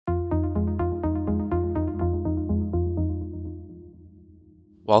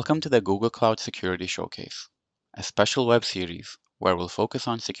Welcome to the Google Cloud Security Showcase, a special web series where we'll focus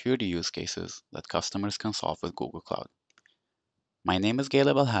on security use cases that customers can solve with Google Cloud. My name is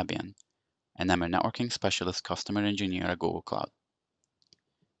Galeb Alhabian, and I'm a networking specialist customer engineer at Google Cloud.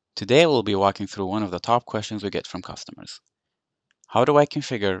 Today we'll be walking through one of the top questions we get from customers. How do I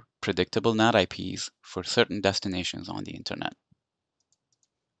configure predictable NAT IPs for certain destinations on the internet?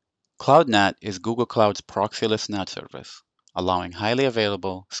 Cloud NAT is Google Cloud's proxyless NAT service, allowing highly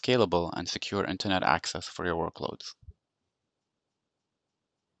available, scalable, and secure internet access for your workloads.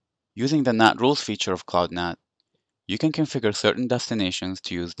 Using the NAT Rules feature of Cloud NAT, you can configure certain destinations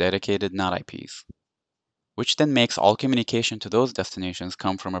to use dedicated NAT IPs, which then makes all communication to those destinations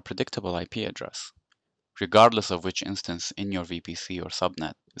come from a predictable IP address, regardless of which instance in your VPC or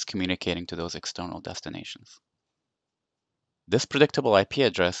subnet is communicating to those external destinations. This predictable IP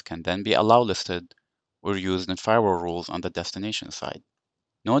address can then be allow listed or used in firewall rules on the destination side.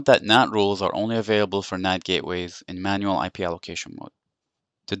 Note that NAT rules are only available for NAT gateways in manual IP allocation mode.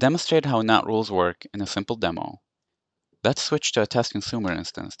 To demonstrate how NAT rules work in a simple demo, let's switch to a test consumer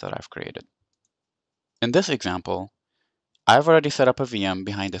instance that I've created. In this example, I've already set up a VM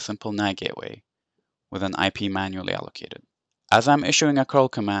behind a simple NAT gateway with an IP manually allocated. As I'm issuing a curl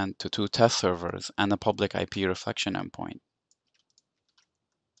command to two test servers and a public IP reflection endpoint,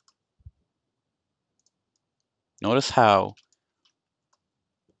 notice how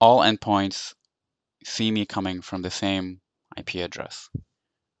all endpoints see me coming from the same IP address,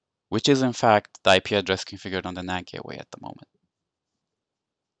 which is in fact the IP address configured on the NAT gateway at the moment.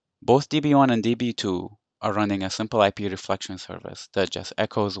 Both DB1 and DB2 are running a simple IP reflection service that just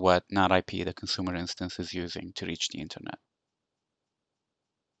echoes what NAT IP the consumer instance is using to reach the internet.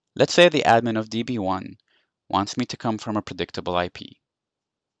 Let's say the admin of DB1 wants me to come from a predictable IP.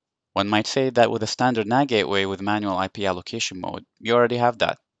 One might say that with a standard NAT gateway with manual IP allocation mode, you already have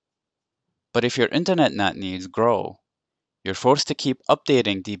that. But if your internet NAT needs grow, you're forced to keep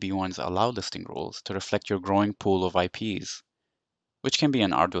updating DB1's allow listing rules to reflect your growing pool of IPs, which can be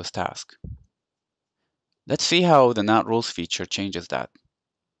an arduous task. Let's see how the NAT rules feature changes that.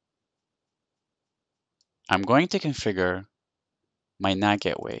 I'm going to configure my NAT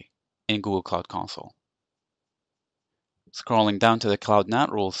gateway in Google Cloud Console. Scrolling down to the Cloud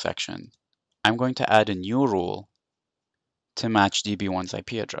NAT Rules section, I'm going to add a new rule to match DB1's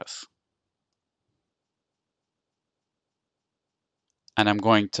IP address. And I'm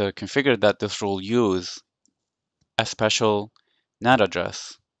going to configure that this rule use a special NAT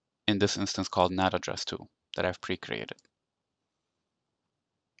address, in this instance called NAT address2, that I've pre-created.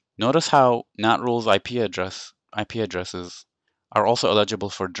 Notice how NAT rules IP addresses are also eligible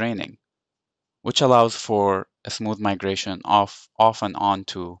for draining, which allows for a smooth migration off and on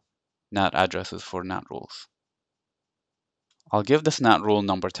to NAT addresses for NAT rules. I'll give this NAT rule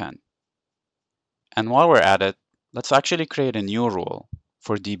number 10. And while we're at it, let's actually create a new rule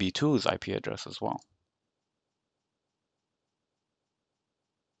for DB2's IP address as well.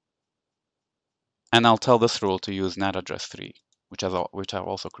 And I'll tell this rule to use NAT address 3, which I've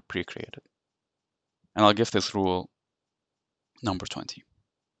also pre-created. And I'll give this rule number 20.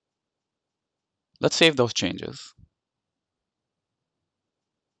 Let's save those changes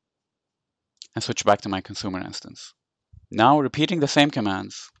and switch back to my consumer instance. Now, repeating the same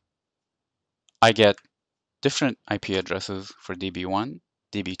commands, I get different IP addresses for DB1,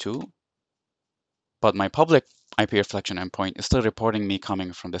 DB2, but my public IP reflection endpoint is still reporting me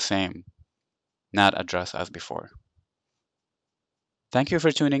coming from the same NAT address as before. Thank you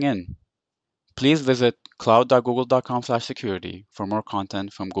for tuning in. Please visit cloud.google.com/security for more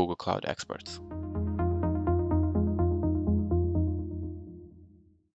content from Google Cloud experts.